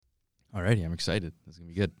Alrighty, I'm excited. This is going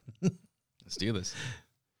to be good. Let's do this.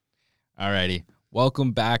 Alrighty.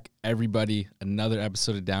 Welcome back, everybody. Another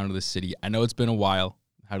episode of Down to the City. I know it's been a while.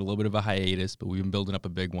 Had a little bit of a hiatus, but we've been building up a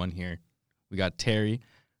big one here. We got Terry,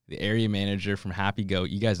 the area manager from Happy Goat.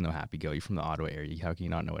 You guys know Happy Goat. You're from the Ottawa area. How can you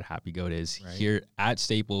not know what Happy Goat is? Right. Here at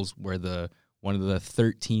Staples, where one of the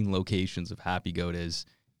 13 locations of Happy Goat is,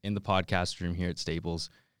 in the podcast room here at Staples.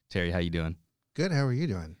 Terry, how you doing? Good. How are you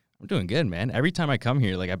doing? I'm doing good, man. Every time I come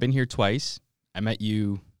here, I've been here twice. I met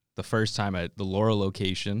you the first time at the Laurel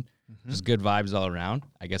location. Just good vibes all around.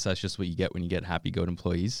 I guess that's just what you get when you get Happy Goat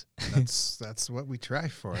employees. That's what we try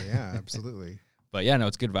for. Yeah, absolutely. But yeah, no,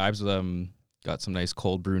 it's good vibes. Got some nice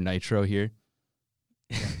cold brew nitro here.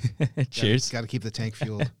 Yeah. Cheers. Got to keep the tank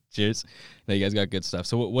fueled. Cheers. No, you guys got good stuff.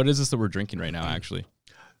 So what is this that we're drinking right now, actually?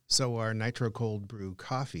 So our nitro cold brew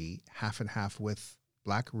coffee, half and half with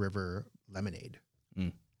Black River lemonade.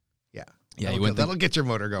 Yeah. Yeah, that'll get your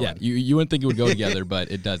motor going. Yeah, you wouldn't think it would go together, but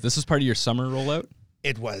it does. This is part of your summer rollout?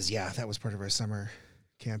 It was, yeah. That was part of our summer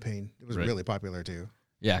campaign. It was really popular, too.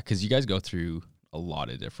 Yeah, because you guys go through a lot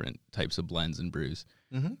of different types of blends and brews.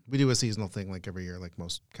 We do a seasonal thing every year, like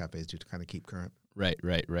most cafes do, to kind of keep current. Right.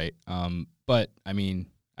 But, I mean,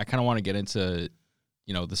 I kind of want to get into,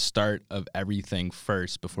 the start of everything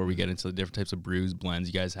first before we get into the different types of brews, blends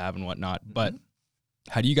you guys have and whatnot. But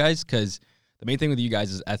how do you guys, because the main thing with you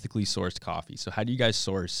guys is ethically sourced coffee. So how do you guys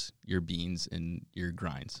source your beans and your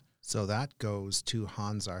grinds? So that goes to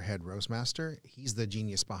Hans, our head roast master. He's the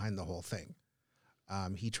genius behind the whole thing.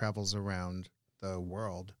 He travels around the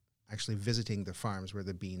world actually visiting the farms where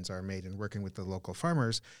the beans are made and working with the local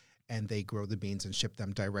farmers, and they grow the beans and ship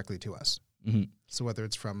them directly to us. So whether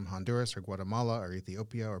it's from Honduras or Guatemala or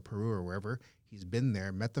Ethiopia or Peru or wherever, he's been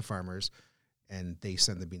there, met the farmers, and they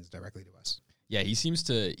send the beans directly to us. Yeah, he seems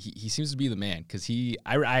to be the man, because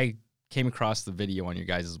I came across the video on your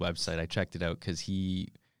guys' website. I checked it out because he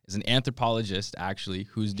is an anthropologist, actually,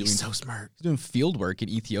 who's doing so smart. He's doing field work in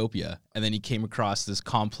Ethiopia, and then he came across this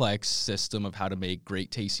complex system of how to make great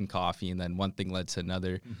tasting coffee, and then one thing led to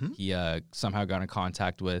another. He somehow got in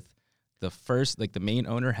contact with the main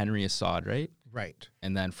owner, Henry Assad, right? Right.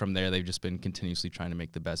 And then from there, they've just been continuously trying to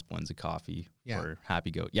make the best blends of coffee for Happy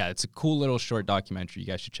Goat. Yeah, it's a cool little short documentary you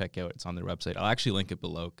guys should check out. It's on their website. I'll actually link it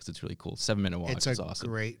below because it's really cool. 7-minute walk. It's awesome. It's a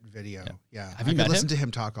great video. Yeah. Have you met him? Listen to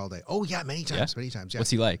him talk all day. Oh, yeah, many times. Yeah. What's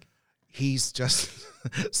he like? He's just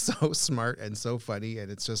so smart and so funny, and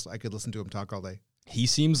it's just, I could listen to him talk all day. He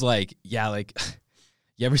seems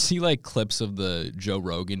you ever see clips of the Joe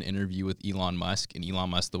Rogan interview with Elon Musk, and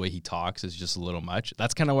Elon Musk, the way he talks is just a little much.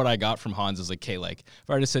 That's kind of what I got from Hans, is if I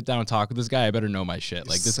were to sit down and talk with this guy, I better know my shit.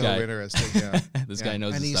 This so guy, interesting, yeah. This guy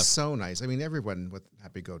knows and his he's stuff. So nice. I mean, everyone with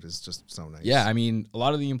Happy Goat is just so nice. Yeah, I mean, a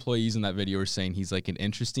lot of the employees in that video were saying he's an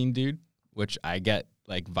interesting dude, which I get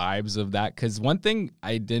vibes of that. Because one thing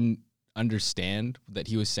I didn't understand that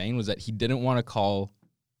he was saying was that he didn't want to call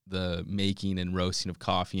the making and roasting of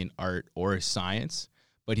coffee an art or a science.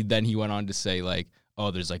 But he went on to say,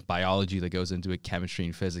 there's biology that goes into it, chemistry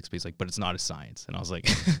and physics. But he's but it's not a science. And I was like,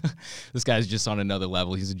 this guy's just on another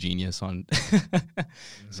level. He's a genius on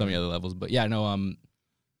so many other levels. But yeah, no,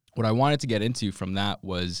 what I wanted to get into from that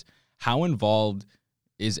was how involved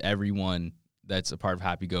is everyone that's a part of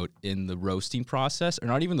Happy Goat in the roasting process, or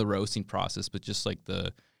not even the roasting process, but just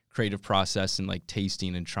the creative process and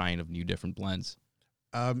tasting and trying of new different blends?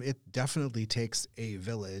 It definitely takes a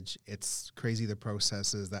village. It's crazy the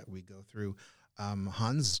processes that we go through.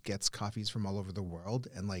 Hans gets coffees from all over the world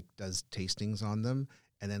and does tastings on them.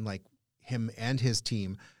 And then him and his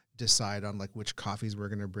team decide on which coffees we're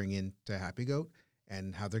going to bring in to Happy Goat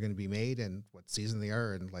and how they're going to be made and what season they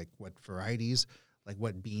are and what varieties,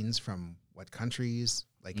 what beans from what countries.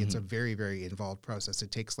 It's a very, very involved process.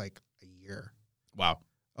 It takes a year. Wow.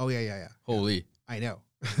 Oh, yeah. Holy. Yeah. I know.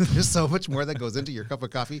 There's so much more that goes into your cup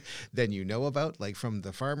of coffee than you know about, from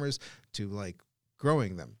the farmers to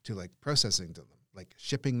growing them to processing them,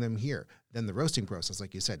 shipping them here. Then the roasting process,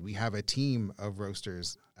 like you said, we have a team of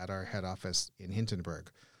roasters at our head office in Hintonburg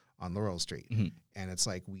on Laurel Street. And it's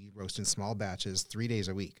we roast in small batches 3 days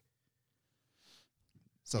a week.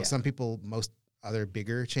 So some people, most other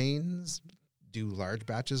bigger chains do large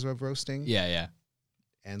batches of roasting. Yeah.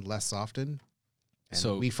 And less often. And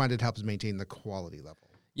so we find it helps maintain the quality level.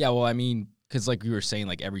 Yeah, well, I mean, because we were saying,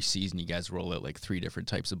 every season you guys roll out 3 different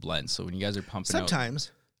types of blends. So when you guys are pumping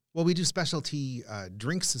Sometimes. Well, we do specialty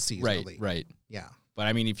drinks seasonally. Right. Yeah. But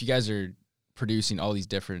I mean, if you guys are producing all these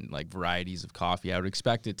different varieties of coffee, I would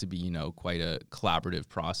expect it to be, quite a collaborative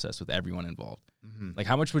process with everyone involved.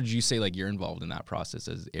 How much would you say you're involved in that process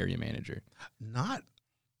as area manager? Not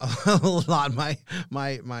a lot.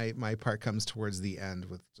 My part comes towards the end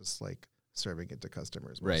with just like serving it to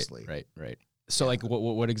customers mostly. Right. So like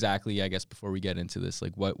what exactly, I guess, before we get into this,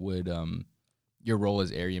 like what would your role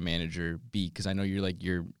as area manager be? Because I know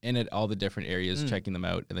you're in it all the different areas, checking them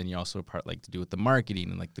out, and then you also part like to do with the marketing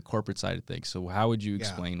and like the corporate side of things. So how would you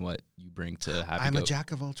explain what you bring to Happy I'm Goat? a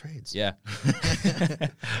jack of all trades. Yeah.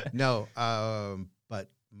 No, but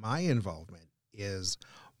my involvement is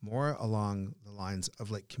more along the lines of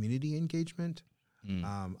like community engagement.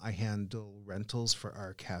 I handle rentals for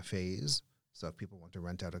our cafes. So if people want to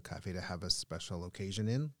rent out a cafe to have a special occasion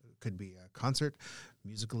in, it could be a concert,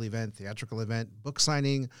 musical event, theatrical event, book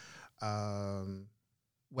signing,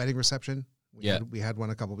 wedding reception. We had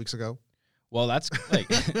one a couple weeks ago. Well, that's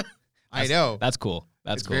like, I know. That's cool.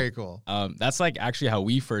 That's cool. Very cool. That's like actually how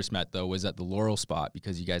we first met though, was at the Laurel Spot,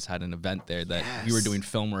 because you guys had an event there that we were doing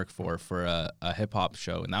film work for a hip hop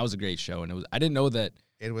show. And that was a great show. And I didn't know that.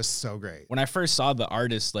 It was so great. When I first saw the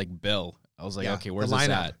artist like bill, I was like, okay, where's this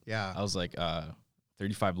at? Yeah. I was like,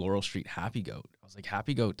 35 Laurel Street, Happy Goat. I was like,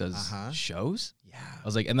 Happy Goat does shows? Yeah. I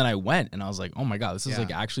was like, and then I went and I was like, oh my God, this is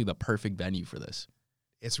like actually the perfect venue for this.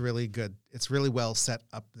 It's really good. It's really well set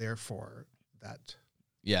up there for that.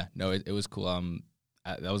 Yeah, no, it was cool.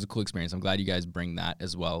 That was a cool experience. I'm glad you guys bring that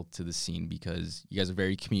as well to the scene, because you guys are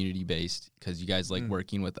very community based, because you guys like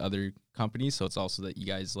working with other companies. So it's also that you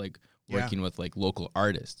guys like working with like local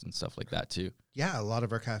artists and stuff like that too. Yeah, a lot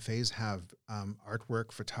of our cafes have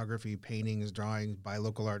artwork, photography, paintings, drawings by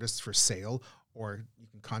local artists for sale, or you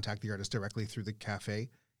can contact the artist directly through the cafe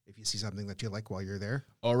if you see something that you like while you're there.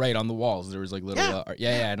 Oh, right, on the walls there was like little art.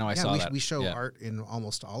 I know, I saw that. We show art in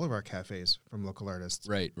almost all of our cafes from local artists.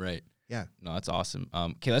 Right. Yeah. No, that's awesome.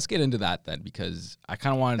 Okay, let's get into that then, because I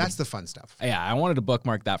kind of wanted That's the fun stuff. Yeah, I wanted to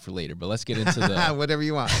bookmark that for later, but let's get into the whatever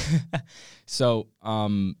you want. So,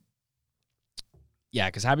 yeah,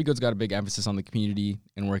 because Happy Goat's got a big emphasis on the community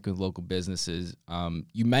and working with local businesses.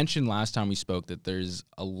 You mentioned last time we spoke that there's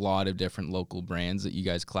a lot of different local brands that you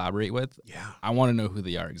guys collaborate with. Yeah. I want to know who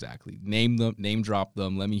they are exactly. Name them, name drop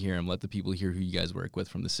them. Let me hear them. Let the people hear who you guys work with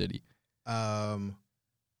from the city. One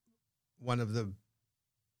of the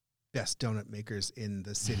best donut makers in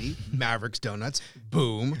the city, Mavericks Donuts.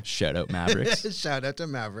 Boom. Shout out Mavericks. Shout out to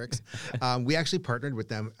Mavericks. We actually partnered with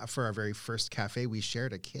them for our very first cafe. We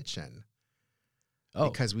shared a kitchen. Oh,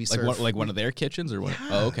 because we serve like one of their kitchens or what? Yeah,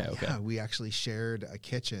 oh, okay. Yeah, we actually shared a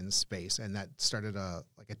kitchen space, and that started a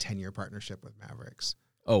 10-year partnership with Mavericks.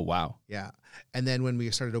 Oh, wow. Yeah. And then when we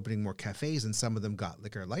started opening more cafes, and some of them got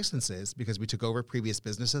liquor licenses because we took over previous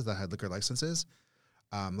businesses that had liquor licenses.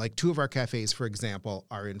 Like 2 of our cafes, for example,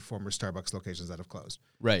 are in former Starbucks locations that have closed.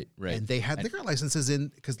 Right. And they had liquor licenses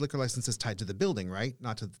because liquor licenses tied to the building, right?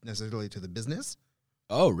 Not necessarily to the business.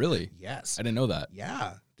 Oh, really? Yes. I didn't know that.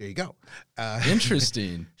 Yeah. There you go.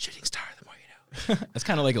 Interesting. Shooting star, the more you know. That's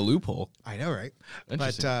kind of like a loophole. I know, right?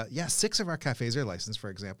 But 6 of our cafes are licensed, for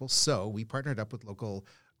example. So we partnered up with local,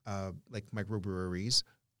 like microbreweries,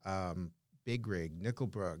 Big Rig,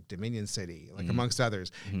 Nickelbrook, Dominion City, like amongst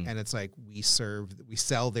others. And it's like we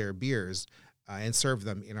sell their beers and serve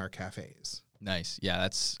them in our cafes. Nice. Yeah,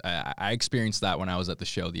 that's I experienced that when I was at the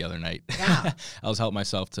show the other night. Yeah. I was helping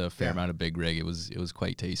myself to a fair amount of Big Rig. It was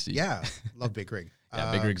quite tasty. Yeah. Love Big Rig. Yeah,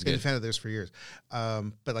 Big Rig's been good. a fan of theirs for years.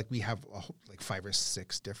 But like we have like 5 or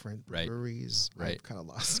 6 different breweries. Right. I've kind of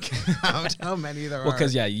lost count how many there are. Well,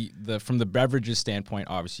 because from the beverages standpoint,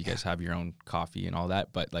 obviously you guys have your own coffee and all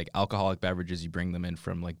that, but like alcoholic beverages, you bring them in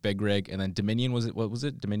from like Big Rig, and then Dominion, what was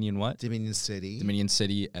it? Dominion what? Dominion City. Dominion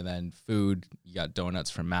City, and then food, you got donuts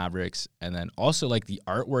from Mavericks, and then also like the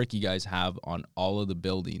artwork you guys have on all of the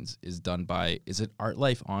buildings is done by, is it Art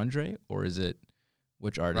Life Andre, or is it,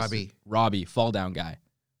 which artist? Robbie, Fall Down Guy.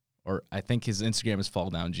 Or I think his Instagram is Fall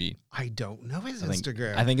Down G. I don't know his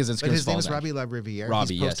Instagram. I think his Instagram is Fall Down. His name is Robbie La Riviere.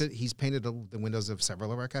 Robbie, He's painted the windows of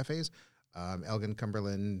several of our cafes. Elgin,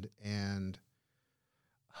 Cumberland, and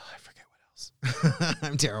I forget what else.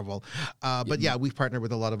 I'm terrible. But yeah, we've partnered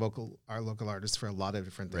with a lot of our local artists for a lot of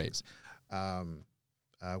different things.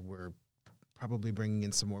 We're probably bringing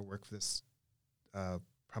in some more work for this,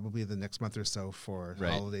 probably the next month or so for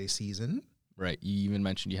holiday season. Right. You even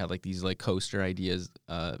mentioned you had like these like coaster ideas.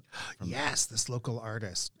 Yes, this local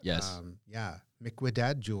artist. Yes.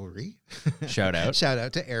 Mikwidad Jewelry. Shout out. Shout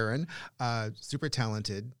out to Aaron. Super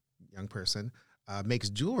talented young person. Makes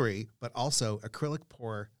jewelry, but also acrylic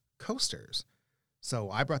pour coasters.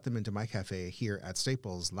 So I brought them into my cafe here at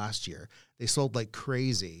Staples last year. They sold like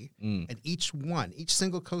crazy. And each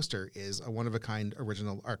single coaster is a one-of-a-kind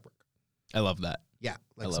original artwork. I love that. Yeah.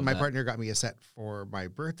 Like so my partner got me a set for my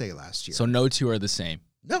birthday last year. So no 2 are the same.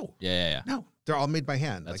 No. Yeah. No. They're all made by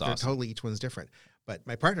hand. That's like awesome. They're totally, each one's different. But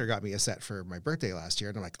my partner got me a set for my birthday last year,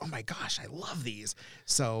 and I'm like, oh my gosh, I love these.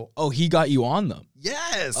 So Oh, he got you on them.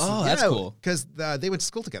 yes, Oh, that's cool. because they went to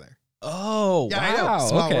school together. Oh, Yeah, wow. I know,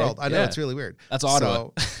 small okay. world. I know Yeah. it's really weird. That's Ottawa.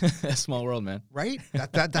 So, Small world, man. right?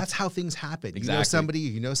 That's how things happen. Exactly.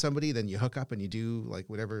 You know somebody, then you hook up and you do like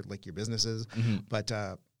whatever like your business is. Mhm. But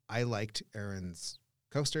I liked Aaron's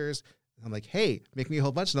coasters. I'm like, hey, make me a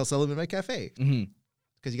whole bunch and I'll sell them in my cafe. Mhm.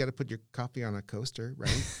 Because you got to put your coffee on a coaster,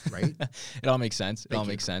 right? Right. It all makes sense. It Thank all you.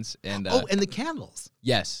 makes sense. And And the candles.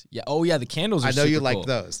 yes, yeah. Oh, yeah. The candles. Are I know you super like cool.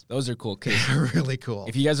 those. Those are cool. 'Cause They're really cool.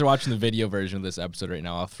 if you guys are watching the video version of this episode right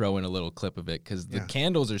now, I'll throw in a little clip of it because the Yeah.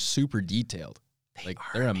 candles are super detailed. They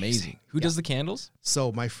They're are amazing. Who Yeah. does the candles?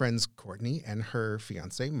 So my friends Courtney and her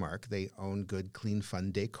fiance Mark, they own Good Clean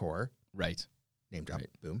Fun Decor. Right. Name drop. Right.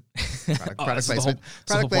 Boom. Oh, Product that's the whole, placement. that's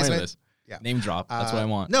the whole Product point of placement. this. Yeah. Name drop. That's what I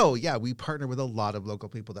want. No, yeah, we partner with a lot of local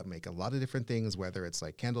people that make a lot of different things, whether it's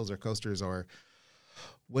like candles or coasters or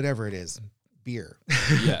whatever it is, beer.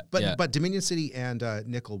 Yeah, but yeah. but Dominion City and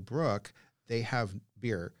Nickel Brook, they have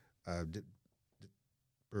beer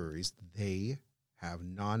breweries. They have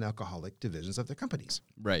non-alcoholic divisions of their companies.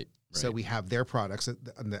 Right. So we have their products,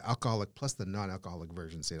 the alcoholic plus the non-alcoholic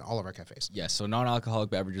versions in all of our cafes. Yeah, so non-alcoholic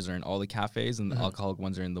beverages are in all the cafes, and the alcoholic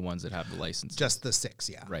ones are in the ones that have the license. Just the 6,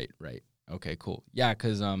 yeah. Right. Okay, cool. Yeah,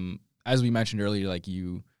 because as we mentioned earlier, like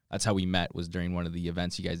that's how we met was during one of the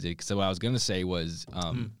events you guys did. So what I was gonna say was,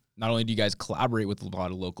 not only do you guys collaborate with a lot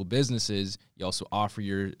of local businesses, you also offer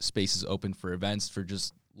your spaces open for events for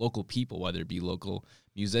just local people, whether it be local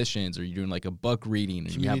musicians or you're doing like a book reading,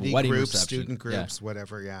 or you have a Community wedding groups, reception. student groups,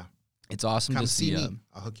 whatever, yeah. It's awesome Come to see see. me.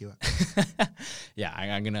 I'll hook you up. Yeah,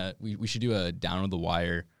 I'm gonna. We should do a down of the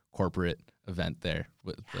wire corporate event there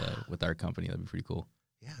with our company. That'd be pretty cool.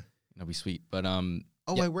 Yeah. That'd be sweet. But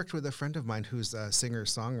I worked with a friend of mine who's a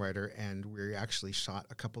singer-songwriter, and we actually shot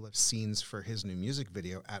a couple of scenes for his new music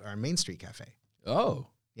video at our Main Street Cafe. oh,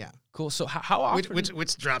 Yeah. cool. So how often?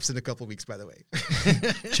 Which drops in a couple weeks, by the way.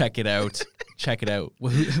 Check it out. Check it out.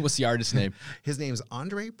 What's the artist name? His name's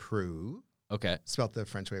Andre Prue, Okay. spelt the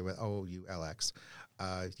French way with O-U-L-X.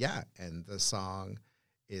 Yeah, and the song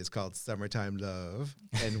is called Summertime Love,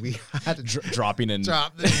 and we had to Dropping in.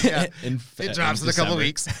 yeah. It drops in a couple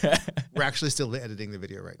weeks. We're actually still editing the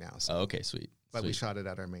video right now. So. Oh, okay, sweet. But we Sweet. shot it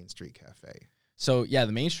at our Main Street Cafe. So yeah,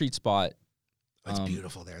 the Main Street spot. It's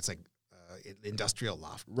beautiful there. It's like industrial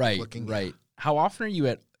loft Right. looking. Right. How often are you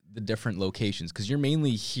at the different locations? Because you're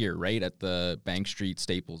mainly here, right, at the Bank Street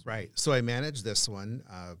Staples. Right. So I manage this one,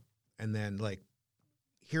 and then like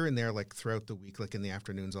here and there, like throughout the week, like in the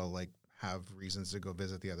afternoons, I'll like have reasons to go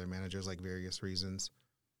visit the other managers, like various reasons.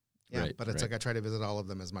 Yeah, Right, but it's right. like I try to visit all of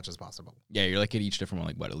them as much as possible. Yeah, you're like at each different one,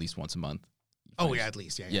 like what, at least once a month? You Oh find- yeah, at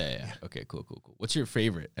least Yeah. Okay, cool. What's your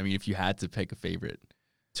favorite? I mean, if you had to pick a favorite.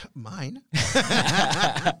 Mine.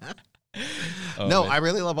 Oh, No, man. I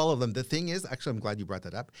really love all of them. The thing is, actually, I'm glad you brought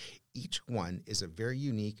that up. Each one is a very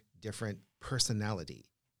unique, different personality,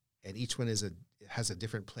 and each one has a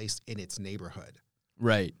different place in its neighborhood.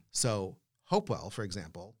 Right. So Hopewell, for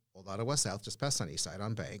example, Old Ottawa South, just past Sunnyside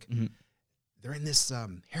on Bank, Mhm. they're in this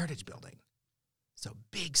heritage building. So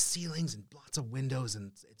big ceilings and lots of windows,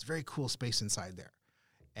 and it's very cool space inside there.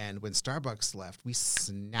 And when Starbucks left, we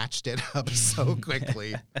snatched it up so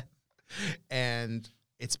quickly. And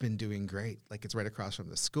it's been doing great. Like it's right across from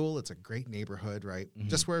the school. It's a great neighborhood, right? Mhm.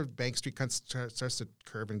 Just where Bank Street starts to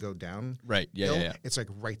curve and go down. Right. Yeah. It's like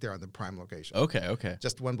right there on the prime location. Okay.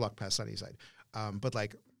 Just one block past Sunnyside. But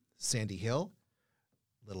like Sandy Hill,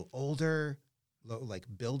 a little older, like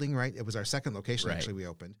building, right? It was our second location Right. actually we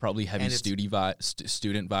opened. Probably heavy And it's-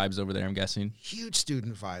 student vibes over there, I'm guessing. Huge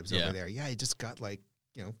student vibes Yeah. over there. Yeah, you just got like,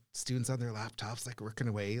 students on their laptops, like working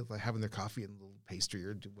away, like having their coffee and a little pastry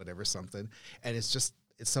or whatever, something. And it's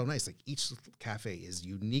so nice. Like each cafe is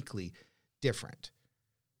uniquely different.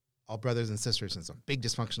 All brothers and sisters in some big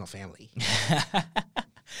dysfunctional family.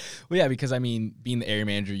 Well, yeah, because I mean, being the area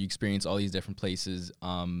manager, you experience all these different places.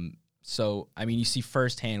 So I mean, you see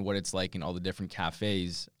firsthand what it's like in all the different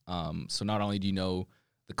cafes. So not only do you know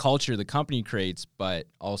the culture the company creates, but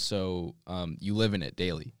also you live in it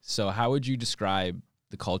daily. So how would you describe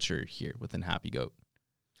the culture here within Happy Goat?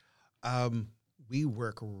 We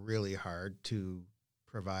work really hard to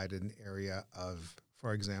provide an area of,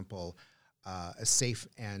 for example, a safe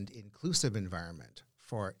and inclusive environment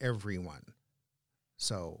for everyone.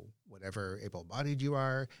 So whatever able-bodied you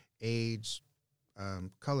are, age,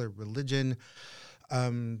 color, religion,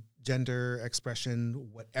 gender expression,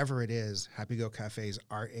 whatever it is, Happy Go Cafes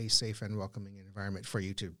are a safe and welcoming environment for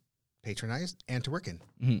you to patronize and to work in.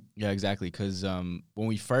 Mm-hmm. Yeah, exactly. Because when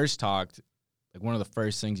we first talked, like one of the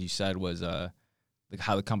first things you said was the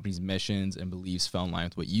how the company's missions and beliefs fell in line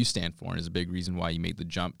with what you stand for, and is a big reason why you made the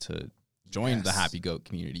jump to join the Happy Goat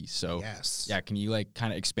community. So yeah, can you like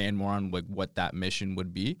kind of expand more on like what that mission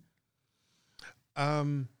would be?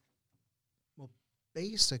 Well,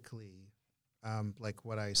 basically, like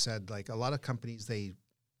what I said, like a lot of companies, they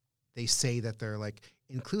say that they're like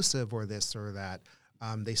inclusive or this or that.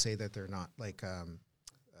 They say that they're not like,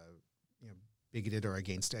 bigoted or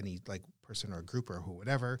against any like person or group or who,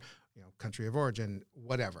 whatever, country of origin,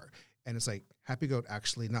 whatever. And it's like Happy Goat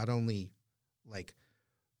actually not only like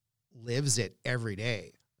lives it every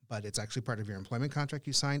day, but it's actually part of your employment contract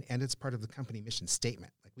you sign, and it's part of the company mission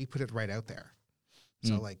statement. Like we put it right out there.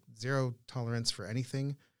 So like zero tolerance for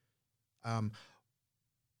anything.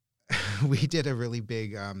 We did a really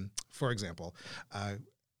big, for example,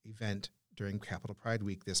 event during Capital Pride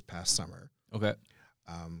Week this past summer. Okay.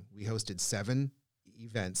 We hosted 7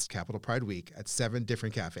 events, Capital Pride Week, at 7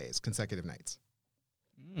 different cafes, consecutive nights.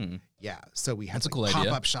 Yeah, so we had cool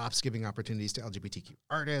pop-up shops giving opportunities to LGBTQ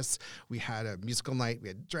artists. We had a musical night. We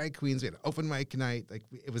had drag queens. We had an open mic night. Like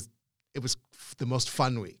it was the most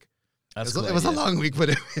fun week. It was a long week, but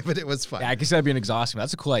it was fun. Yeah, I guess that'd be an exhausting.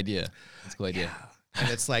 That's a cool idea. That's a cool idea. Yeah. And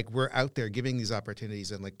it's like we're out there giving these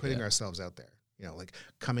opportunities and like putting ourselves out there. Like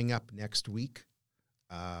coming up next week,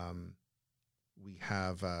 we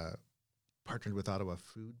have partnered with Ottawa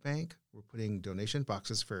Food Bank. We're putting donation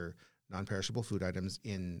boxes for non-perishable food items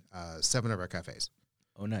in 7 of our cafes.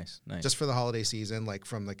 Oh, nice. Just for the holiday season, like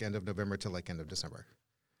from like end of November to like end of December.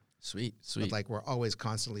 Sweet. But like we're always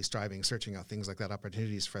constantly searching out things like that,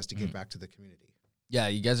 opportunities for us to give back to the community. Yeah,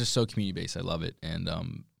 you guys are so community-based. I love it. And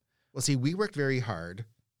well, see, we worked very hard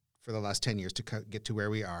for the last 10 years to get to where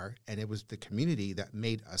we are, and it was the community that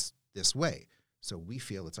made us this way. So we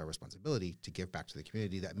feel it's our responsibility to give back to the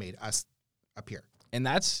community that made us up here. And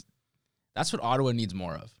that's what Ottawa needs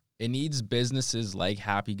more of. It needs businesses like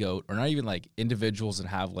Happy Goat, or not even like individuals that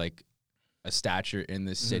have like a stature in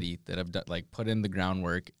this city that have done, like put in the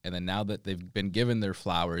groundwork, and then now that they've been given their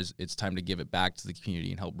flowers, it's time to give it back to the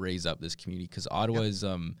community and help raise up this community. Because Ottawa is,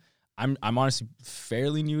 I'm honestly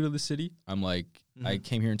fairly new to the city. I'm like, I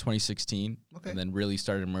came here in 2016, and then really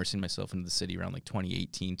started immersing myself into the city around like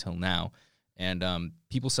 2018 till now. And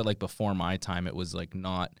people said like before my time, it was like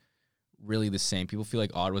not really the same. People feel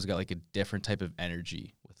like Ottawa's got like a different type of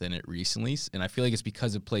energy within it recently, and I feel like it's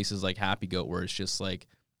because of places like Happy Goat, where it's just like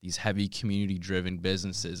these heavy community-driven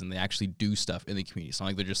businesses, and they actually do stuff in the community. It's not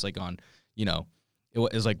like they're just like on, it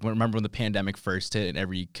was like, remember when the pandemic first hit and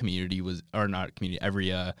every community was, or not community,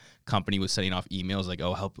 every company was sending off emails like,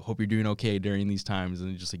 oh, hope you're doing okay during these times,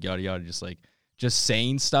 and just like yada yada, just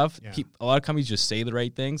saying stuff. Yeah. A lot of companies just say the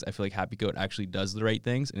right things. I feel like Happy Goat actually does the right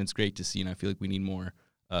things, and it's great to see, and I feel like we need more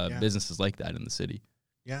businesses like that in the city.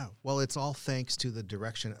 Yeah, well, it's all thanks to the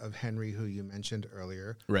direction of Henry, who you mentioned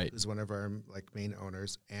earlier, right? Who's one of our like main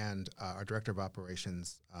owners, and our director of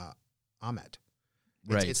operations, Ahmet.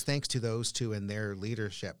 It's thanks to those two and their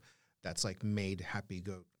leadership that's like made Happy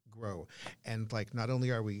Goat grow. And like not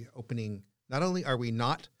only are we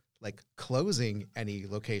not like closing any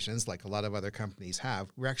locations like a lot of other companies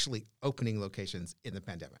have, we're actually opening locations in the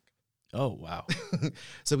pandemic. Oh wow!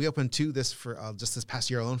 So we opened 2 for just this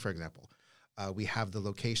past year alone, for example. We have the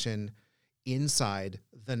location inside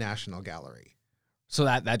the National Gallery. So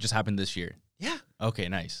that just happened this year? Yeah. Okay,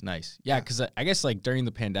 nice. Yeah, because I guess like during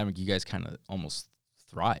the pandemic, you guys kind of almost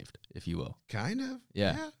thrived, if you will. Kind of.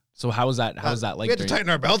 Yeah. So how was that? How was that like? We had to tighten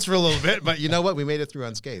our belts for a little bit, but you know what? We made it through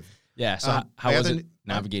unscathed. Yeah. So how was it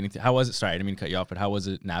navigating? How was it? Sorry, I didn't mean to cut you off, but how was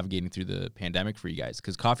it navigating through the pandemic for you guys?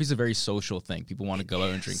 Because coffee's a very social thing. People want to go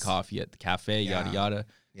out and drink coffee at the cafe, yada yada.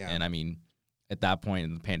 Yeah. And I mean, at that point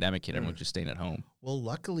in the pandemic hit, everyone was just staying at home. Well,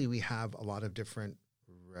 luckily we have a lot of different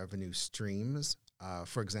revenue streams.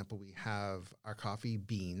 For example, we have our coffee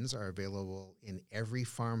beans are available in every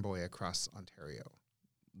Farm Boy across Ontario.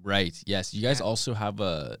 Right. Yes. You guys also have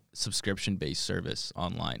a subscription-based service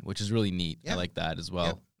online, which is really neat. Yeah. I like that as well.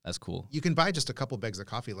 Yeah. That's cool. You can buy just a couple bags of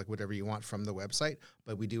coffee, like whatever you want from the website,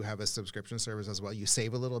 but we do have a subscription service as well. You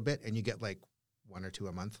save a little bit and you get like 1 or 2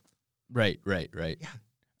 a month. Right. Yeah.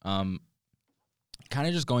 Kind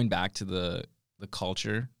of just going back to the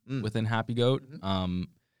culture within Happy Goat.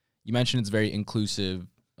 You mentioned it's very inclusive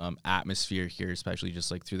atmosphere here, especially just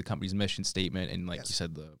like through the company's mission statement, and like you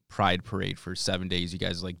said, the Pride Parade for 7 days. You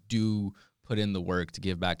guys like do put in the work to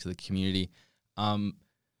give back to the community.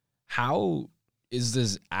 How is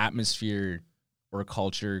this atmosphere or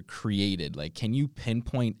culture created? Like, can you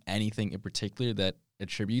pinpoint anything in particular that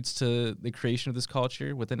attributes to the creation of this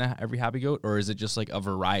culture within every Happy Goat, or is it just like a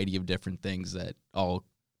variety of different things that all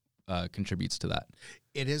contributes to that?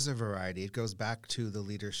 It is a variety. It goes back to the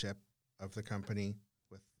leadership of the company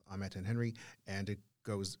with Ahmet and Henry, and it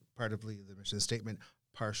goes partly the mission statement,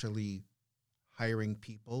 partially hiring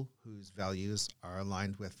people whose values are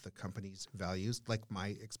aligned with the company's values, like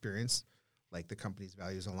my experience, like the company's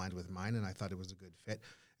values aligned with mine, and I thought it was a good fit.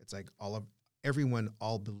 It's like everyone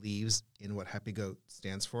all believes in what Happy Goat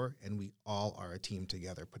stands for, and we all are a team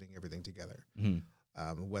together, putting everything together.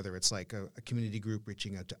 Whether it's like a community group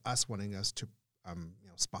reaching out to us, wanting us to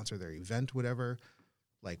sponsor their event, whatever.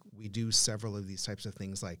 Like we do several of these types of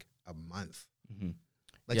things like a month.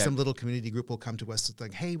 Like some little community group will come to us. It's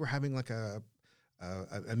like, hey, we're having like a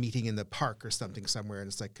meeting in the park or something somewhere, and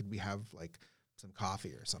it's like, could we have like some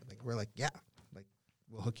coffee or something? We're like, yeah, like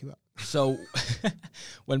we'll hook you up. So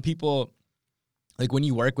when people, like when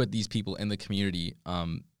you work with these people in the community,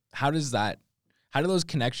 how do those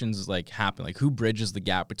connections like happen? Like who bridges the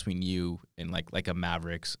gap between you and like a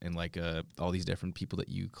Mavericks and like all these different people that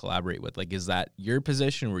you collaborate with? Like, is that your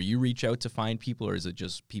position where you reach out to find people, or is it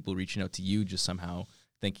just people reaching out to you just somehow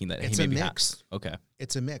thinking that, it's hey, maybe a mix. Okay.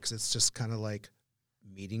 It's a mix. It's just kind of like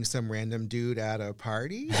meeting some random dude at a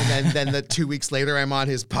party, and then the 2 weeks later I'm on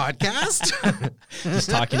his podcast. Just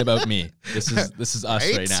talking about me. This is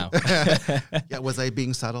us right now. Yeah, was I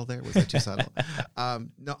being subtle there? Was I too subtle?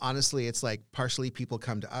 No, honestly, it's like partially people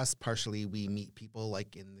come to us, partially we meet people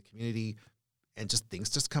like in the community, and just things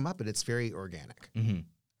just come up, and it's very organic. Yeah.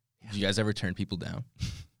 Do you guys ever turn people down?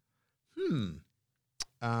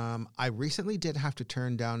 I recently did have to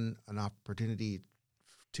turn down an opportunity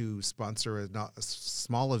to sponsor a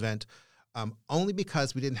small event, only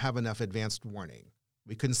because we didn't have enough advanced warning.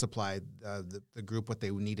 We couldn't supply the group what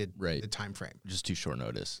they needed, the time frame. Just too short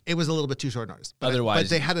notice. It was a little bit too short notice. But Otherwise, but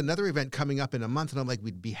they had another event coming up in a month, and I'm like,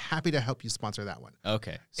 we'd be happy to help you sponsor that one.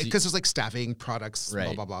 Okay. Because there's like staffing, products,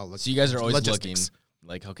 blah, blah, blah. So you guys are always logistics. looking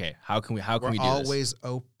like, okay, how can we do this? We're always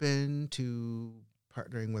open to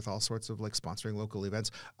partnering with all sorts of like sponsoring local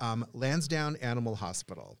events. Lansdowne Animal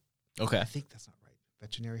Hospital. Okay. I think that's not right.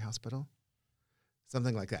 Veterinary Hospital,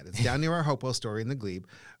 something like that. It's down near our Hopewell store in the Glebe,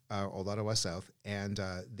 Old Ottawa South, and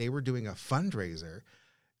they were doing a fundraiser.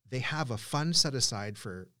 They have a fund set aside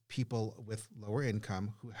for people with lower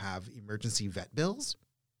income who have emergency vet bills,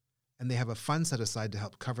 and they have a fund set aside to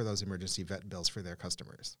help cover those emergency vet bills for their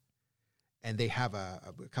customers. And they have a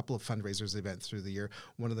couple of fundraisers events through the year.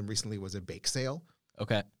 One of them recently was a bake sale.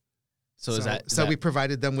 Okay. So we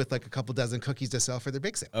provided them with like a couple dozen cookies to sell for their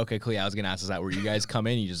bake sale. Okay, cool. Yeah, I was gonna ask, is that where you guys come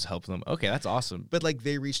in? You just help them? Okay, that's awesome. But like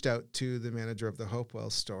they reached out to the manager of the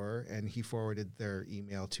Hopewell store, and he forwarded their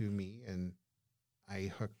email to me, and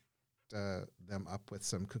I hooked them up with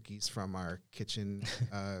some cookies from our kitchen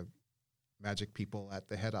magic people at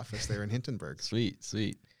the head office there in Hintonburg. Sweet.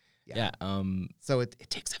 Yeah. So it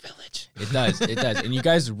takes a village. It does. And you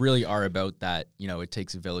guys really are about that. It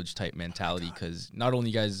takes a village type mentality, because not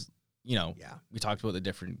only you guys. We talked about the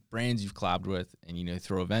different brands you've collabed with and,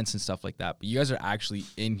 throw events and stuff like that. But you guys are actually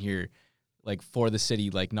in here, like, for the city,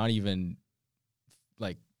 like, not even,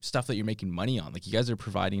 like, stuff that you're making money on. Like, you guys are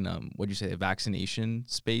providing, what'd you say, a vaccination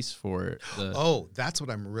space for the... Oh, that's what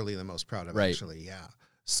I'm really the most proud of, actually, yeah.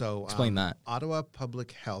 So... Explain that. Ottawa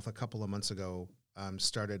Public Health, a couple of months ago,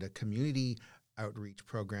 started a community outreach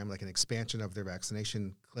program, like an expansion of their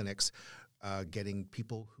vaccination clinics, getting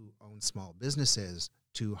people who own small businesses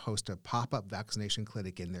to host a pop-up vaccination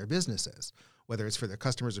clinic in their businesses, whether it's for their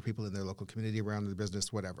customers or people in their local community around the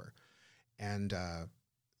business, whatever. And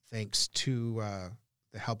thanks to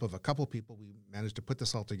the help of a couple people, we managed to put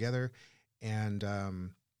this all together. And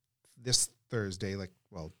this Thursday,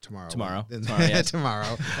 tomorrow. Yes.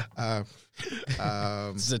 Tomorrow.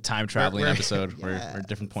 This is a time traveling episode. We're at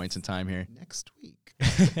different points in time here. Next week.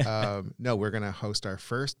 No, we're going to host our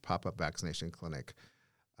first pop-up vaccination clinic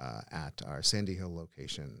at our Sandy Hill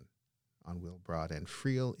location on Will Broad and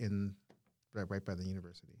Friel right by the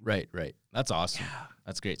university. Right. That's awesome. Yeah.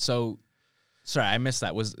 That's great. So, sorry, I missed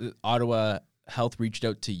that. Was Ottawa Health reached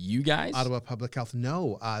out to you guys? Ottawa Public Health,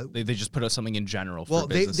 no. They just put out something in general for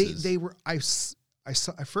businesses. They were. I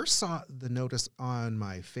first saw the notice on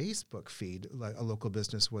my Facebook feed. Like a local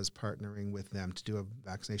business was partnering with them to do a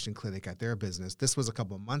vaccination clinic at their business. This was a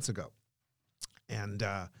couple of months ago, and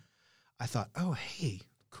I thought, oh hey.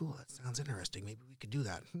 Cool, that sounds interesting. Maybe we could do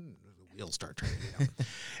that. The wheels start turning,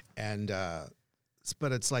 And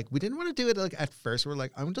but it's like we didn't want to do it like at first. We're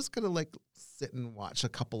like, I'm just gonna like sit and watch a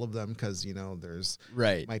couple of them because there's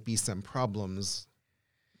might be some problems.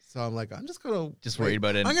 So I'm like, I'm just gonna worried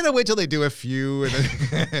about it. I'm gonna wait till they do a few, and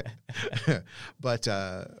then but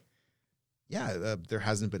there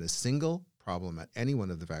hasn't been a single problem at any one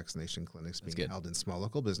of the vaccination clinics being held in small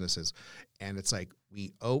local businesses. And it's like,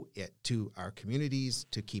 we owe it to our communities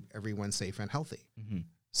to keep everyone safe and healthy. Mm-hmm.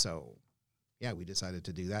 So yeah, we decided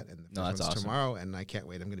to do that. And the No, first that's one's awesome. tomorrow, and I can't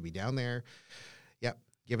wait. I'm going to be down there. Yep.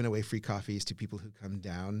 Giving away free coffees to people who come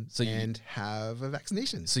down and have a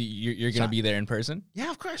vaccination. So you're going to be there in person? Yeah,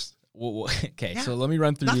 of course. Well, okay, Yeah. so let me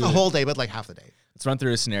run through Not the whole day, but like half the day. Let's run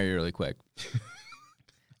through a scenario really quick.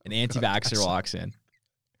 An anti-vaxxer walks in,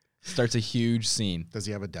 starts a huge scene. Does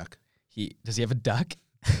he have a duck? Does he have a duck?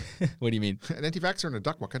 What do you mean? An anti-vaxxer and a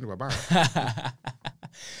duck walk into a bar.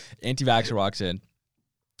 Anti-vaxxer walks in,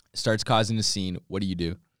 starts causing a scene. What do you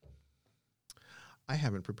do? I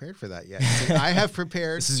haven't prepared for that yet. See, I have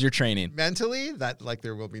prepared This is your training. mentally that like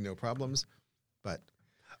there will be no problems, but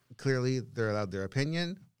clearly they're allowed their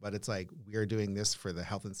opinion. But it's like we are doing this for the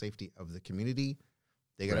health and safety of the community.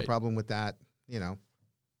 They got a Right. problem with that,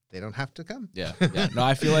 they don't have to come. Yeah. No,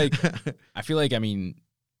 I feel like I mean,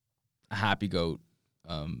 a Happy Goat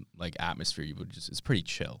like atmosphere you would just it's pretty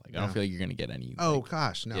chill. Like I don't Yeah. feel like you're gonna get any. Oh like,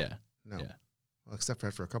 gosh, no, yeah. no. Yeah. Well, except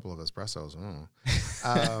for a couple of espressos.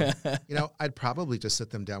 I'd probably just sit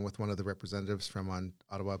them down with one of the representatives from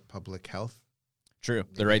Ottawa Public Health. True.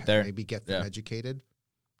 They're right there. Maybe get them Yeah. educated.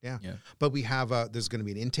 Yeah. Yeah. But we have there's going to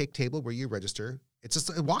be an intake table where you register. It's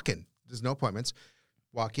just a walk-in. There's no appointments.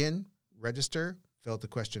 Walk in, register, fill out the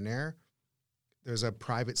questionnaire. There's a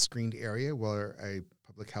private screened area where a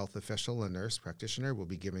public health official, a nurse practitioner, will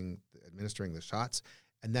be administering the shots.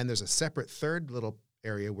 And then there's a separate third little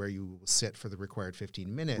area where you will sit for the required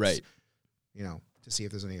 15 minutes. Right. To see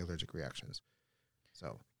if there's any allergic reactions.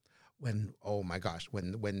 So when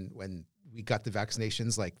we got the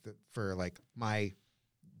vaccinations, for my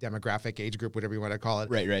demographic age group, whatever you want to call it.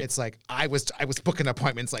 Right. It's like I was booking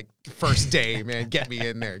appointments like first day, man. Get me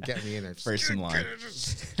in there. First in line.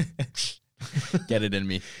 Get it in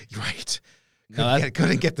me. Right. No,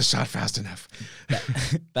 Couldn't get the shot fast enough.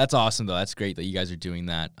 That's awesome though. That's great that you guys are doing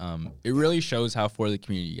that. It really shows how for the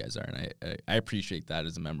community you guys are, and I appreciate that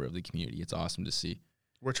as a member of the community. It's awesome to see.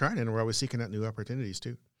 We're trying, and we're always seeking out new opportunities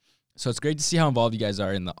too. So it's great to see how involved you guys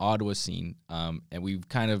are in the Ottawa scene. And we've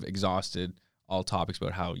kind of exhausted all topics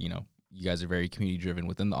about how, you guys are very community driven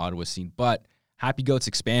within the Ottawa scene, but Happy Goat's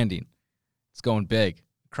expanding. It's going big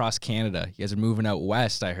across Canada. You guys are moving out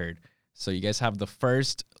west, I heard. So you guys have the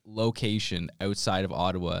first location outside of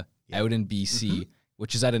Ottawa, out in BC,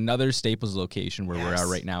 which is at another Staples location where we're at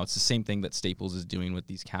right now. It's the same thing that Staples is doing with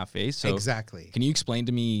these cafes. So exactly. Can you explain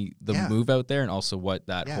to me the move out there and also what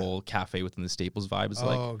that whole cafe within the Staples vibe is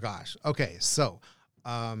like? Oh, gosh. Okay, so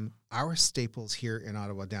our Staples here in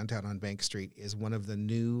Ottawa, downtown on Bank Street, is one of the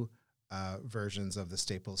new versions of the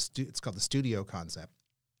Staples. It's called the Studio concept.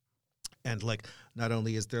 And, not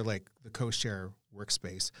only is there, the co-share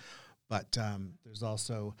workspace, but there's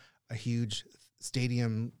also a huge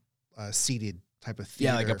stadium seated type of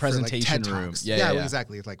theater. Yeah, like a presentation TED room. Talks. Yeah,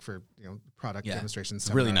 exactly. Like for, product demonstrations,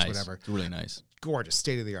 it's really seminars, nice. whatever. It's really nice. Gorgeous,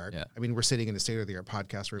 state-of-the-art. Yeah. I mean, we're sitting in a state-of-the-art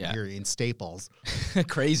podcast room here in Staples.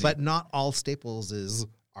 Crazy. But not all Staples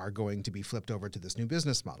are going to be flipped over to this new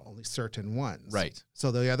business model, only certain ones. Right.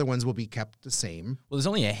 So the other ones will be kept the same. Well, there's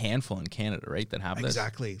only a handful in Canada, right, that have this?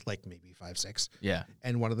 Exactly, like maybe 5, 6. Yeah.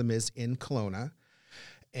 And one of them is in Kelowna.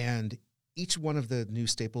 And each one of the new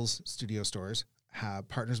Staples studio stores have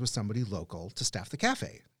partners with somebody local to staff the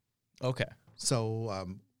cafe. Okay. So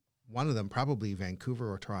one of them, probably Vancouver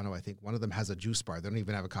or Toronto, I think, one of them has a juice bar. They don't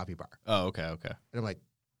even have a coffee bar. Oh, okay. And I'm like,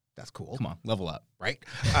 that's cool. Come on, level up. Right?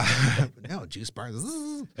 No, juice bar.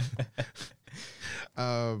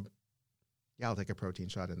 I'll take a protein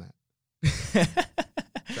shot in that.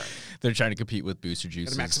 Sorry. They're trying to compete with Booster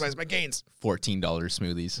Juices. Gotta maximize my gains. $14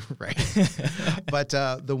 smoothies. Right. But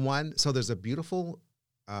there's a beautiful,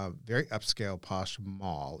 very upscale, posh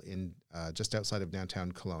mall in just outside of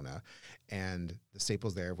downtown Kelowna. And the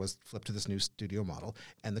Staples there was flipped to this new studio model.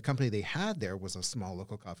 And the company they had there was a small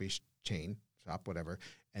local coffee chain, shop, whatever.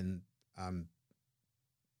 And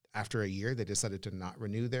after a year, they decided to not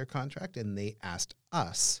renew their contract. And they asked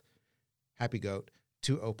us, Happy Goat,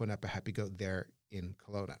 to open up a Happy Goat there in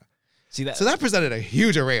Kelowna. So that presented a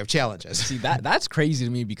huge array of challenges. See, that's crazy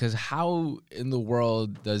to me because how in the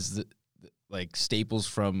world does Staples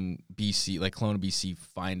from BC, like Kelowna, BC,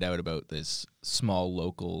 find out about this small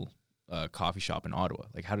local coffee shop in Ottawa?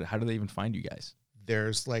 Like, how do they even find you guys?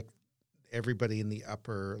 There's everybody in the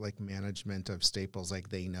upper management of Staples,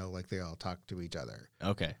 they know, they all talk to each other.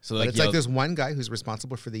 Okay, so it's there's one guy who's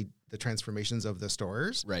responsible for the transformations of the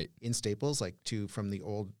stores, right, in Staples, from the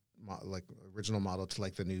old original model to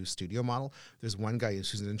the new studio model. There's one guy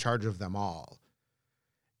who's in charge of them all,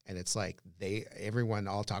 and it's everyone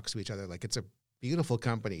all talks to each other. It's a beautiful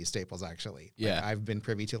company, Staples, actually. Yeah, I've been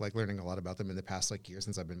privy to learning a lot about them in the past year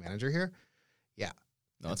since I've been manager here. Yeah.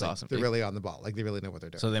 No, that's It's like awesome. They're really on the ball. Like they really know what they're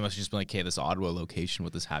doing. So they must have just been like, hey, this Ottawa location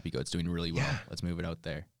with this Happy Goat's doing really well. Yeah. Let's move it out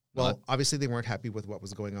there. Well, obviously they weren't happy with what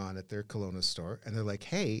was going on at their Kelowna store. And they're like,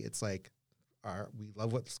 hey, it's like, we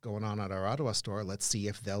love what's going on at our Ottawa store. Let's see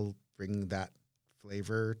if they'll bring that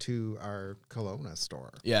flavor to our Kelowna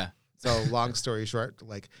store. yeah. So long story short,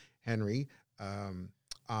 like Henry,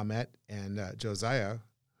 Ahmet, and Josiah,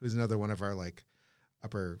 who's another one of our like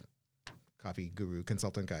upper coffee guru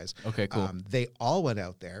consultant guys. Okay, cool. They all went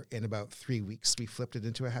out there. In about 3 weeks, we flipped it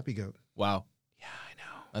into a Happy Goat. Wow. Yeah, I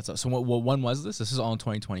know. That's so. What when was this? This is all in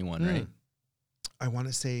 2021, right? I want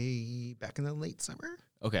to say back in the late summer.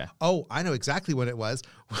 Okay. Oh, I know exactly what it was.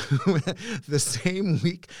 The same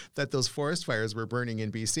week that those forest fires were burning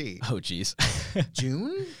in BC. Oh, geez.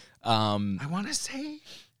 June? I want to say.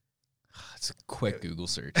 It's a quick Google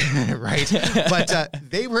search. Right. But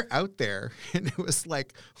they were out there, and it was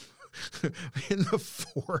like in the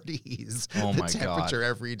 40s. Oh, the my temperature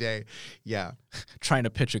every day. Yeah. Trying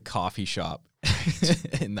to pitch a coffee shop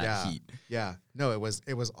in that Yeah. heat. Yeah. No, it was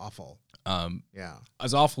awful. Yeah.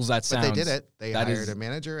 As awful as that But sounds, they did it. They that hired is- a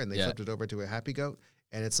manager and they yeah. flipped it over to a Happy Goat.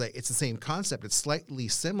 And it's like, it's the same concept. It's slightly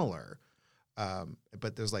similar.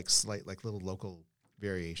 But there's like slight, like little local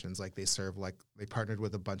variations. Like they partnered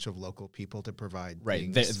with a bunch of local people to provide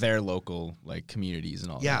right. things. Their local like communities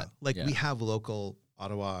and all Yeah. that. Like we have local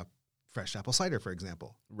Ottawa fresh apple cider, for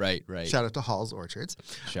example. Right. Shout out to Hall's Orchards.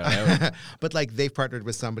 Shout out. But like they've partnered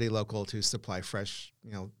with somebody local to supply fresh,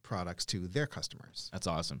 products to their customers. That's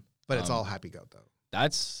awesome. But it's all Happy Goat though.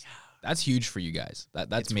 That's huge for you guys.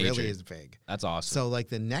 That's It major. really is big. That's awesome. So like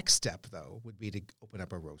the next step though would be to open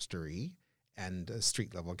up a roastery and a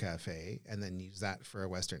street level cafe and then use that for a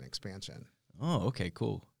Western expansion. Oh, okay,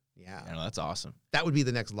 cool. Yeah. Yeah, no, that's awesome. That would be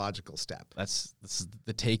the next logical step. This is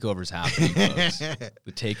the takeover's happening, folks.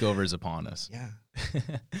 The takeover is upon us. Yeah.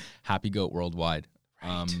 Happy Goat worldwide.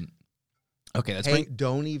 Right. Okay, that's Hey,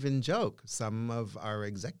 don't even joke. Some of our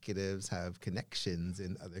executives have connections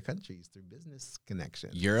in other countries through business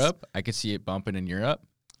connections. Europe. I could see it bumping in Europe.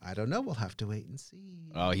 I don't know. We'll have to wait and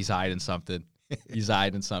see. Oh, he's hiding something. He's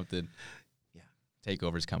hiding something. Yeah.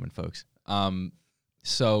 Takeover's coming, folks.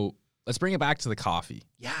 So let's bring it back to the coffee.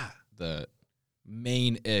 Yeah. The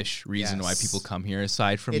main-ish reason why Yes. people come here,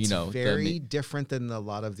 aside from It's the very different than a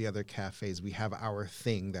lot of the other cafes. We have our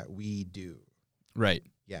thing that we do. right.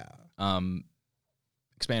 Yeah.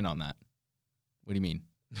 Expand on that. What do you mean?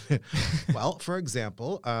 Well, for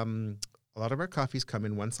example, a lot of our coffees come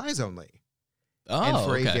in one size only. Oh, And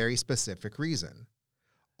for okay. a very specific reason.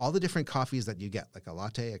 All the different coffees that you get, like a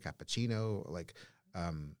latte, a cappuccino, like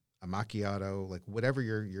a macchiato, like whatever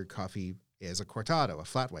your coffee is, a cortado, a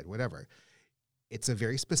flat white, whatever. It's a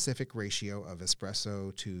very specific ratio of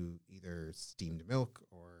espresso to either steamed milk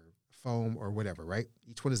or foam or whatever, right?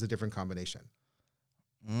 Each one is a different combination.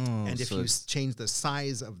 Oh, And if so you change the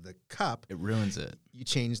size of the cup, it ruins it. you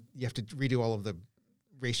have to redo all of the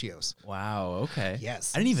ratios. Wow. Okay.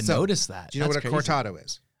 Yes. I didn't even So, notice that. Do you know That's what a crazy. cortado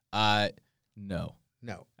is? No.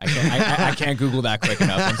 No. I can't Google that quick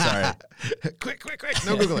enough. I'm sorry. quick.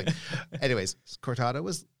 No Googling. Anyways, cortado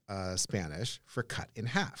is Spanish for cut in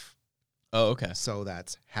half. Oh, okay. So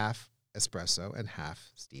that's half espresso and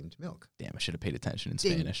half steamed milk. Damn, I should have paid attention in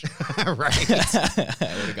Ding. Spanish. Right.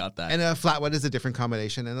 I would have got that. And a flat white is a different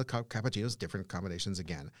combination, and a cappuccino is different combinations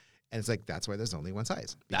again. And it's like, that's why there's only one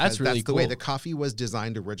size. That's Because really that's the way cool. the coffee was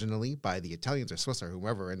designed originally by the Italians or Swiss or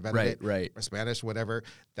whoever invented it. Right. Or Spanish, whatever.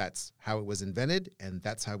 That's how it was invented, and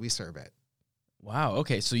that's how we serve it. Wow.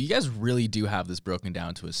 Okay. So you guys really do have this broken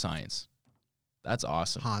down to a science. That's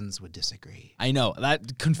awesome. Hans would disagree. I know.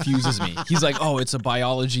 That confuses me. He's like, oh, it's a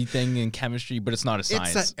biology thing and chemistry, but it's not a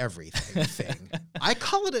science. It's an everything thing. I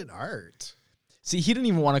call it an art. See, he didn't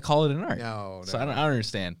even want to call it an art. No. So I don't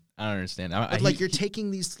understand. But like you're taking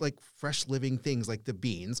these like fresh living things like the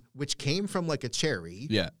beans, which came from like a cherry,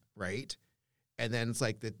 Yeah. right? And then it's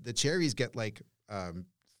like the cherries get like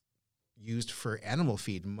used for animal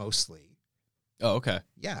feed mostly. Oh, okay.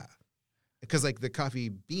 Yeah. Because like the coffee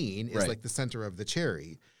bean is Right. like the center of the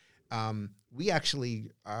cherry. We actually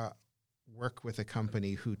work with a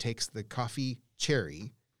company who takes the coffee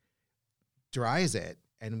cherry, dries it,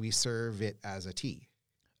 and we serve it as a tea.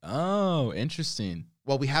 Oh, interesting.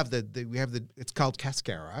 Well, we have the it's called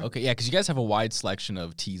Cascara. Okay, yeah, because you guys have a wide selection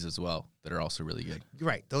of teas as well that are also really good.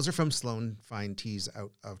 Right. Those are from Sloan Fine Teas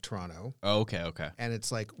out of Toronto. Oh, okay. And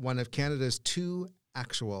it's like one of Canada's 2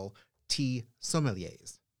 actual tea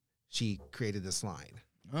sommeliers. She created this line.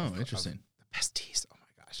 Oh, interesting. The best teas. Oh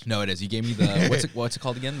my gosh. No, it is. You gave me the what's it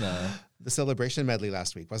called again? The celebration medley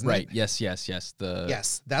last week, wasn't Right. it? Yes. The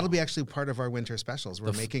Yes. That'll be actually part of our winter specials.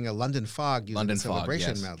 We're making a London Fog using London the Fog,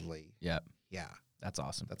 celebration yes. medley. Yeah. Yeah. That's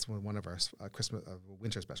awesome. That's one of our Christmas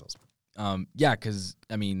winter specials. Yeah, because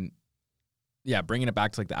I mean, yeah, bringing it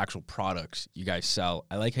back to like the actual products you guys sell.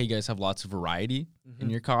 I like how you guys have lots of variety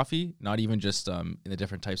in your coffee. Not even just in the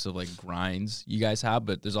different types of like grinds you guys have,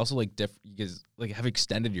 but there's also like you guys like have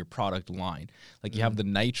extended your product line. Like you have the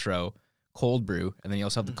nitro cold brew, and then you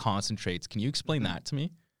also have the concentrates. Can you explain that to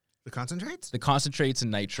me? The concentrates? The concentrates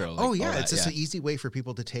and nitro. Like, oh yeah, it's just an easy way for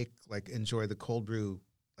people to enjoy the cold brew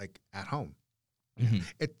like at home.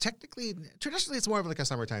 It traditionally it's more of like a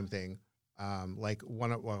summertime thing. Like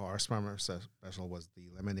our summer special was the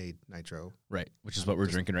lemonade nitro, right? Which is what we're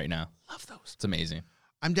drinking right now. Love those. It's amazing.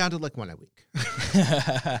 I'm down to like one a week,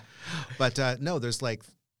 but no, there's like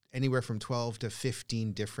anywhere from 12 to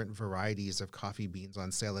 15 different varieties of coffee beans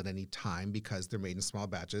on sale at any time because they're made in small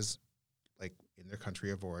batches, like in their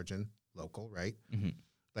country of origin, local, right?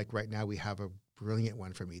 Like right now we have a brilliant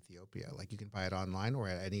one from Ethiopia. Like you can buy it online or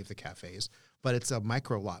at any of the cafes, but it's a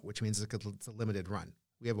micro lot, which means it's a limited run.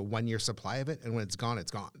 We have a 1-year supply of it, and when it's gone,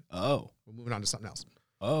 it's gone. Oh. We're moving on to something else.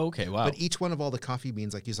 Oh, okay, wow. But each one of all the coffee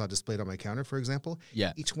beans, like you saw displayed on my counter, for example,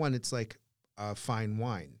 each one, it's like a fine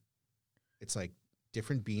wine. It's like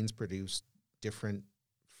different beans produce different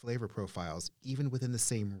flavor profiles, even within the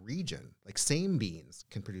same region. Like same beans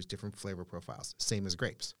can produce different flavor profiles, same as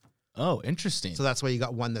grapes. Oh, interesting. So that's why you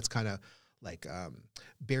got one that's kind of like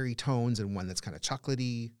berry tones and one that's kind of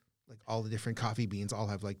chocolatey. Like all the different coffee beans all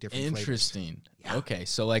have like different Interesting. Yeah. Okay.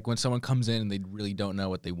 So like when someone comes in and they really don't know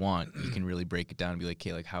what they want, you can really break it down and be like,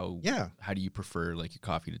 okay, like how do you prefer like your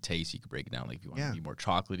coffee to taste? You could break it down like if you want to be more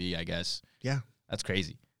chocolatey, I guess. Yeah. That's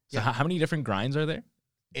crazy. So how many different grinds are there?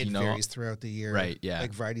 It varies throughout the year. Right, yeah.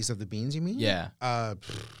 Like varieties of the beans, you mean? Yeah.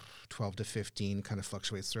 12 to 15 kind of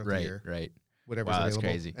fluctuates throughout the year. Right. Whatever's available.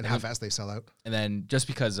 That's crazy. And how fast they sell out. And then just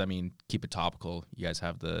because, I mean, keep it topical, you guys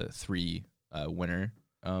have the 3 winter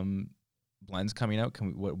blends coming out.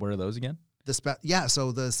 What are those again?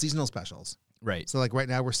 So the seasonal specials. Right. So like right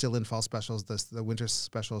now we're still in fall specials. The winter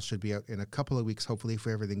specials should be out in a couple of weeks, hopefully, if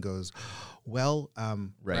everything goes well.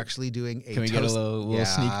 We're actually doing a Can we get a little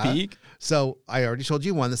sneak peek? So I already told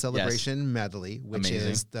you one, the Celebration Medley, which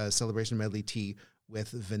is the Celebration Medley tea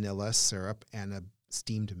with vanilla syrup and a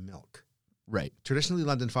steamed milk. Right. Traditionally,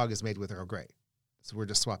 London Fog is made with Earl Grey. So we're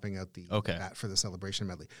just swapping out that for the Celebration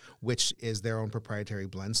Medley, which is their own proprietary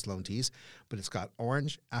blend, Sloan Teas, but it's got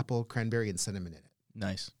orange, apple, cranberry, and cinnamon in it.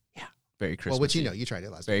 Nice. Yeah. Very Christmassy. Well, which you tried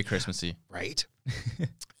it last Very Christmassy. Right.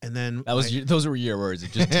 And then those were your words.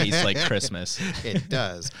 It just tastes like Christmas. It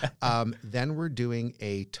does. Then we're doing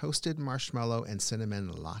a toasted marshmallow and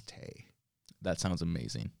cinnamon latte. That sounds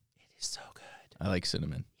amazing. It is so good. I like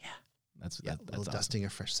cinnamon. Yeah. That's a little awesome. dusting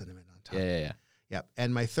of fresh cinnamon on top. Yeah. Yep.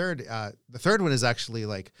 And my the third one is actually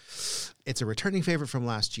like, it's a returning favorite from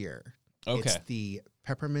last year. Okay. It's the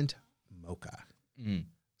peppermint mocha.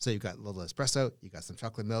 So you've got a little espresso, you got some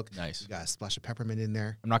chocolate milk. Nice. You got a splash of peppermint in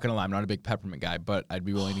there. I'm not going to lie. I'm not a big peppermint guy, but I'd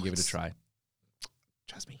be willing to give it a try.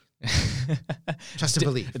 Trust me. Trust and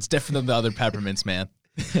believe. It's different than the other peppermints, man.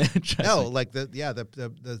 No, like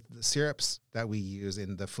the syrups that we use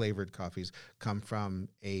in the flavored coffees come from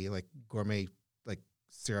a like gourmet like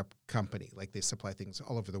syrup company. Like they supply things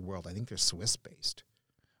all over the world. I think they're Swiss based.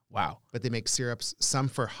 Wow. But they make syrups, some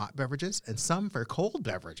for hot beverages and some for cold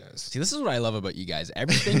beverages. See, this is what I love about you guys.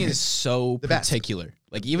 Everything is so particular.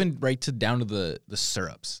 Like even down to the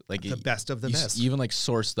syrups. Like the best of the best. You even like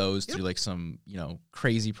source those through like some,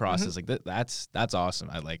 crazy process. Like that's awesome.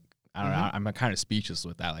 I don't know. I'm kind of speechless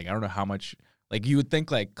with that. Like I don't know how much like you would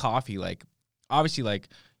think like coffee, like obviously like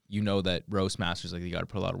that roast masters, like you got to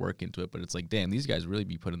put a lot of work into it, but it's like, damn, these guys really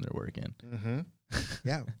be putting their work in.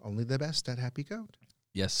 Yeah. Only the best at Happy Goat.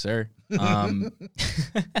 Yes, sir.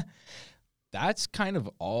 That's kind of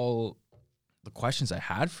all the questions I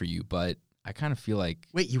had for you, but I kind of feel like...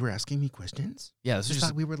 Wait, you were asking me questions? Yeah, this I is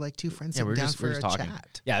thought we were like two friends sitting down for a talking.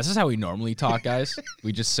 chat. Yeah, this is how we normally talk, guys.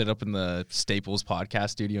 We just sit up in the Staples podcast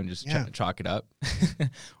studio and just chalk it up.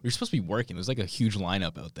 We're supposed to be working. There's like a huge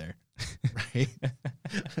lineup out there. Right?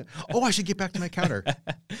 Oh, I should get back to my counter.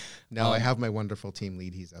 No, I have my wonderful team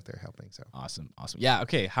lead. He's out there helping. So Awesome. Yeah,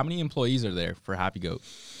 okay. How many employees are there for Happy Goat?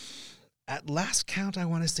 At last count, I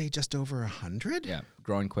want to say just over 100. Yeah,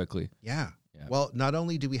 growing quickly. Yeah. Well, not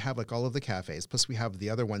only do we have like all of the cafes, plus we have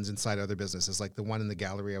the other ones inside other businesses, like the one in the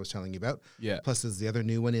gallery I was telling you about. Yeah. Plus there's the other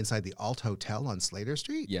new one inside the Alt Hotel on Slater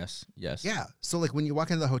Street. Yes. Yeah. So like when you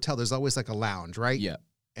walk into the hotel, there's always like a lounge, right? Yeah.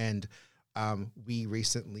 And we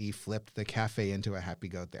recently flipped the cafe into a Happy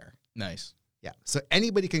Goat there. Nice. Yeah. So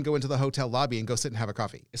anybody can go into the hotel lobby and go sit and have a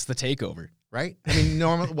coffee. It's the takeover. Right? I mean,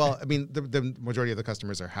 the majority of the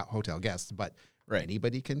customers are hotel guests, but Right.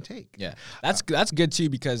 Anybody can take. Yeah, that's good too,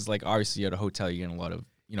 because like obviously at a hotel you're getting a lot of,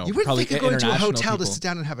 you know, You wouldn't probably think of going to a international hotel people, to sit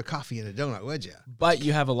down and have a coffee and a donut, would you? but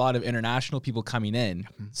you have a lot of international people coming in,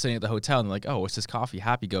 sitting at the hotel, and they're like, oh, what's this coffee?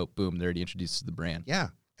 Happy Goat. Boom, they're already introduced to the brand. Yeah.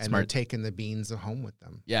 And Smart. they're taking the beans home with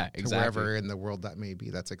them. Yeah, To exactly. wherever in the world that may be.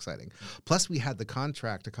 That's exciting. Plus, we had the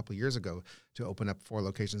contract a couple years ago to open up 4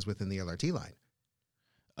 locations within the LRT line.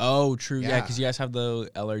 Oh, true. Yeah, Yeah. because you guys have the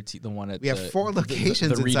LRT, the one at We have 4 locations the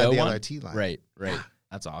inside Rideau the one? LRT line. Right. Yeah.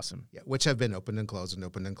 That's awesome. Yeah, which have been opened and closed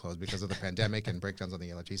because of the pandemic and breakdowns on the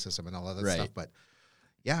LRT system and all other Right. stuff. But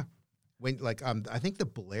yeah, when I think the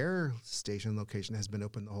Blair station location has been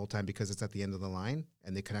open the whole time because it's at the end of the line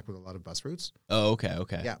and they connect with a lot of bus routes. Oh,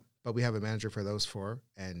 okay. Yeah, but we have a manager for those 4,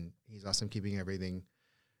 and he's awesome keeping everything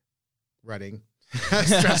running. As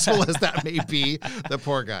stressful as that may be, the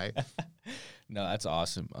poor guy. No, that's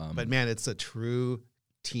awesome. But man, it's a true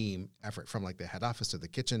team effort, from like the head office to the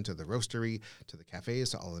kitchen to the roastery to the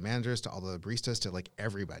cafes to all the managers to all the baristas to like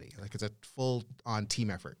everybody. Like it's a full on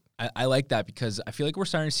team effort. I like that, because I feel like we're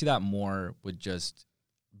starting to see that more with just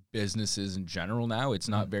businesses in general now. It's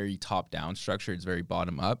not very top down structure. It's very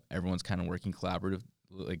bottom up. Everyone's kind of working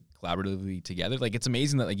collaboratively together. Like it's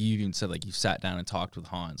amazing that like you even said like you sat down and talked with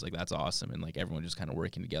Hans. Like that's awesome. And like everyone just kind of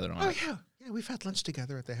working together on it. Yeah. Yeah, we've had lunch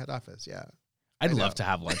together at the head office. Yeah. I'd I know. love to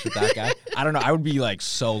have lunch with that guy. I don't know. I would be like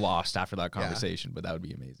so lost after that conversation, but that would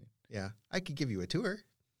be amazing. Yeah. I could give you a tour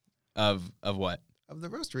Of what? of the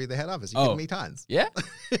roastery, the head office. You Oh. can meet Hans. Yeah.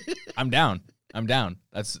 I'm down.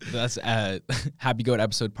 That's Happy Goat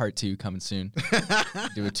episode part 2 coming soon.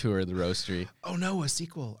 Do a tour of the roastery. Oh no, a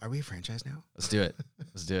sequel. Are we a franchise now? Let's do it.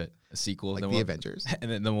 A sequel. Like then the we'll, Avengers? and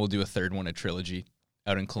then we'll do a third one, a trilogy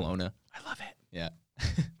out in Kelowna. I love it. Yeah.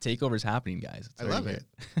 Takeover's happening, guys. It's I love already it.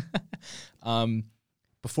 here.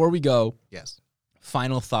 Before we go, Yes.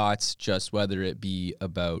 final thoughts, just whether it be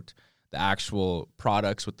about the actual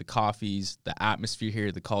products with the coffees, the atmosphere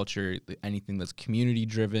here, the culture, anything that's community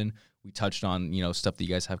driven. We touched on, you know, stuff that you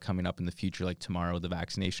guys have coming up in the future, like tomorrow, the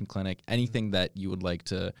vaccination clinic, anything that you would like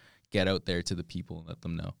to get out there to the people and let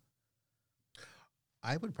them know.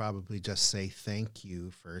 I would probably just say thank you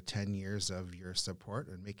for 10 years of your support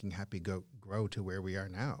and making Happy Goat grow to where we are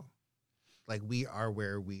now. Like we are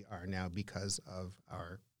where we are now because of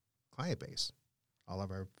our client base, all of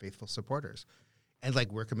our faithful supporters. And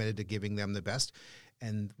like we're committed to giving them the best,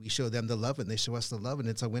 and we show them the love and they show us the love, and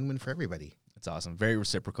it's a win-win for everybody. That's awesome. Very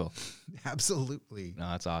reciprocal. Absolutely. No,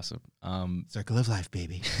 that's awesome. Circle of life,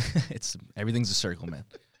 baby. Everything's a circle, man.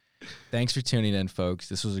 Thanks for tuning in, folks.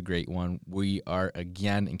 This was a great one. We are,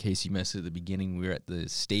 again, in case you missed it at the beginning, we're at the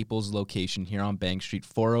Staples location here on Bank Street,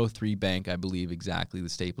 403 Bank, I believe, exactly the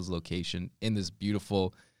Staples location, in this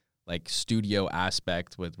beautiful like studio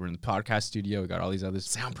aspect. We're in the podcast studio. We got all these others.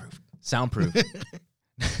 Soundproof.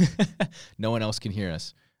 No one else can hear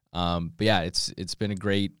us. But yeah, it's been a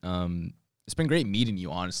great meeting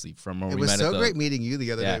you, honestly. From when It we was met so at the, great meeting you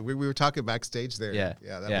the other Yeah. day. We were talking backstage there. Yeah.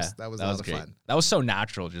 That was a lot of great. fun. That was so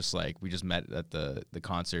natural. Just like we just met at the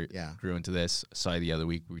concert. Yeah. Grew into this. Saw you the other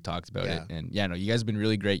week. We talked about Yeah. it. And yeah, no, you guys have been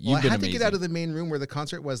really great. You've Well, I been had amazing. to get out of the main room where the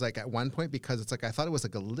concert was, like at one point, because it's like I thought it was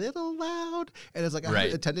like a little loud, and it's like I Right.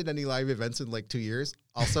 haven't attended any live events in like 2 years.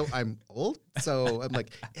 Also, I'm old, so I'm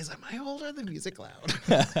like, am I old or the music loud?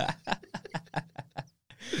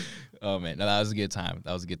 Oh man, no, that was a good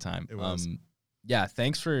time. It was. Yeah,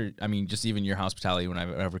 thanks for, just even your hospitality when I've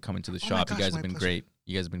ever come into the Oh my shop. gosh, You guys my have been pleasure. great.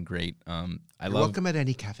 You guys have been great. You're welcome at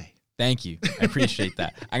any cafe. Thank you. I appreciate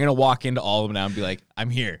that. I'm gonna walk into all of them now and be like, I'm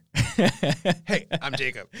here. Hey, I'm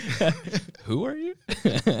Jacob. Who are you?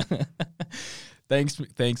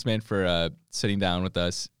 Thanks, man, for sitting down with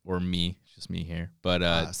us, or me. It's just me here. But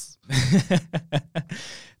Us.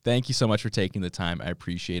 thank you so much for taking the time. I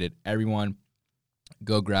appreciate it. Everyone,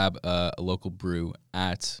 go grab a local brew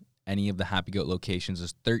at any of the Happy Goat locations.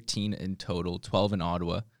 There's 13 in total, 12 in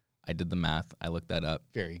Ottawa. I did the math. I looked that up.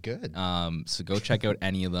 Very good. So go check out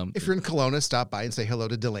any of them. If you're in Kelowna, stop by and say hello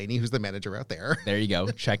to Delaney, who's the manager out there. There you go.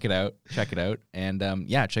 Check it out. And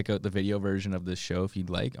yeah, check out the video version of this show if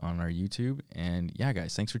you'd like on our YouTube. And yeah,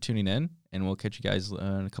 guys, thanks for tuning in, and we'll catch you guys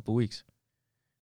in a couple weeks.